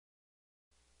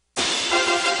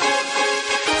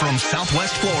from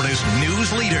Southwest Florida's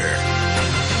news leader.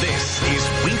 This is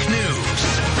Wink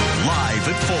News, live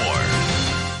at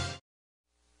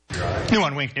 4. New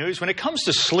on Wink News, when it comes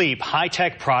to sleep,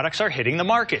 high-tech products are hitting the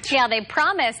market. Yeah, they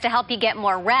promise to help you get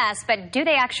more rest, but do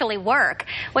they actually work?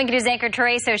 Wink News anchor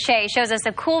Therese O'Shea shows us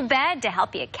a cool bed to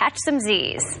help you catch some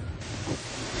Z's.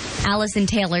 Allison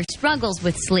Taylor struggles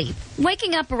with sleep,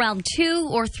 waking up around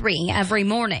 2 or 3 every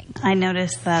morning. I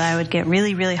noticed that I would get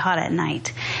really, really hot at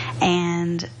night,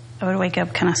 and I would wake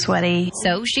up kind of sweaty.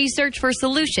 So she searched for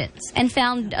solutions and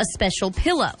found a special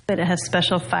pillow. But it has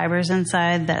special fibers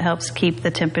inside that helps keep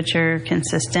the temperature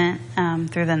consistent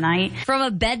through the night. From a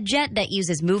BedJet that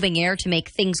uses moving air to make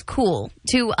things cool,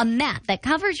 to a mat that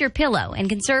covers your pillow and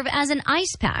can serve as an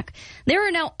ice pack, there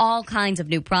are now all kinds of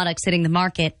new products hitting the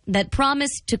market that promise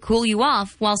to cool you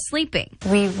off while sleeping.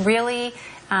 We really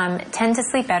tend to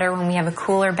sleep better when we have a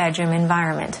cooler bedroom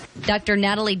environment. Dr.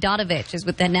 Natalie Dodovich is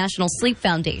with the National Sleep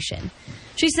Foundation.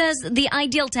 She says the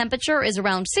ideal temperature is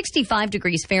around 65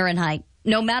 degrees Fahrenheit,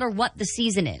 no matter what the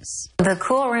season is. The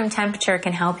cool room temperature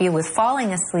can help you with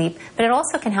falling asleep, but it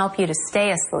also can help you to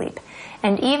stay asleep.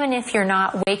 And even if you're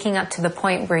not waking up to the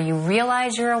point where you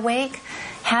realize you're awake,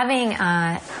 having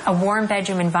a warm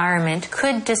bedroom environment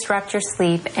could disrupt your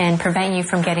sleep and prevent you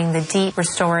from getting the deep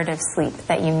restorative sleep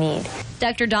that you need.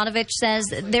 Dr. Donovich says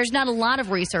there's not a lot of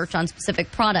research on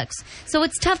specific products, so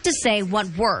it's tough to say what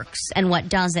works and what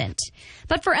doesn't.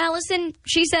 But for Allison,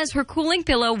 she says her cooling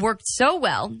pillow worked so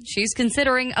well, she's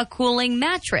considering a cooling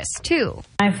mattress, too.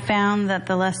 I've found that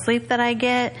the less sleep that I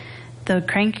get, the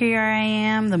crankier I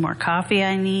am, the more coffee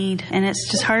I need, and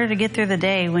it's just harder to get through the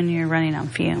day when you're running on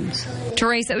fumes.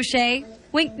 Therese O'Shea,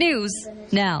 Wink News,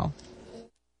 now.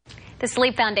 The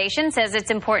Sleep Foundation says it's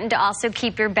important to also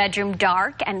keep your bedroom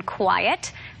dark and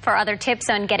quiet. For other tips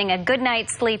on getting a good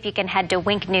night's sleep, you can head to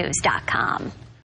winknews.com.